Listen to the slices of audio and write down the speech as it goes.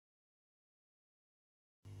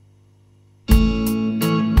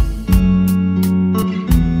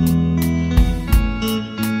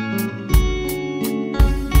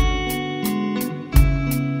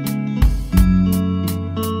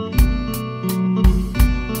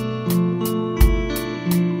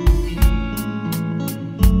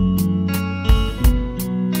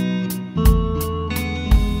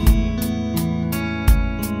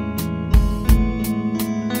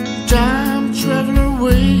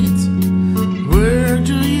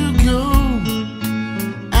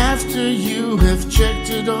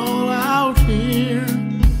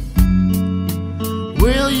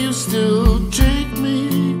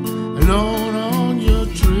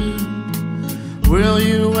Will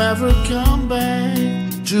you ever come back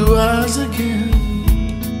to us again?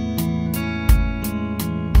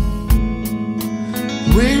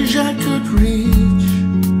 Wish I could reach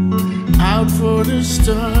out for the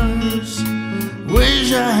stars.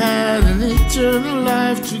 Wish I had an eternal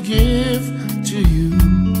life to give to you.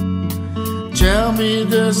 Tell me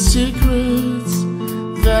the secrets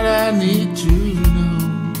that I need to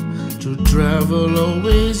know, to travel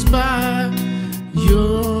always by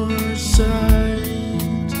your side.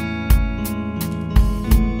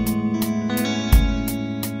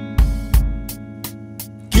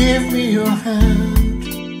 Give me your hand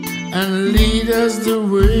and lead us the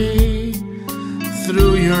way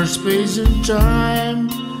through your space and time,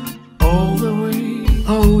 all the way.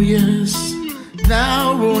 Oh yes,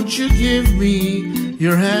 now won't you give me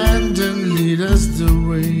your hand and lead us the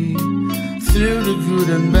way through the good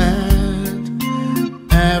and bad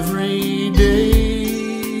every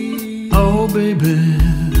day. Oh baby,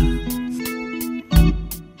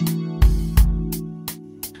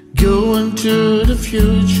 going to the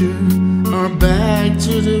future or back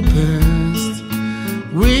to the past,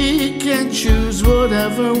 we can choose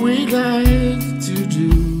whatever we like to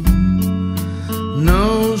do.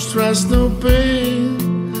 No stress, no pain,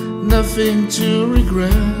 nothing to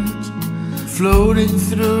regret, floating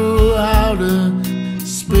through outer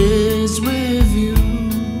space with you.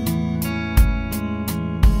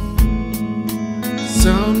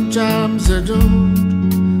 Sometimes I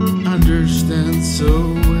don't understand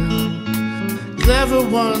so well. Clever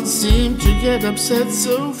ones seem to get upset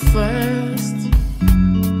so fast.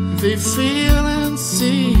 They feel and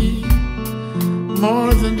see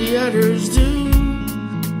more than the others do,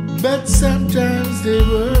 but sometimes they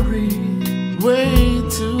worry way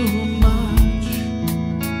too much.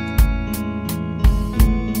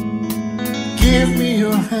 Give me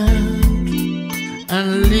your hand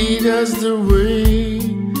and lead us the way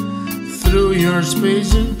through your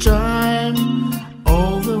space and time,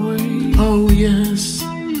 all the way. Oh yes,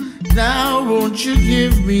 now won't you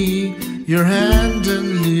give me your hand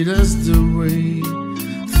and lead us the way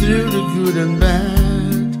through the good and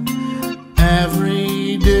bad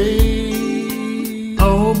every day.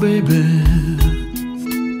 Oh baby,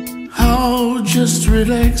 oh just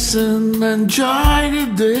relax and enjoy the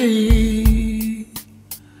day.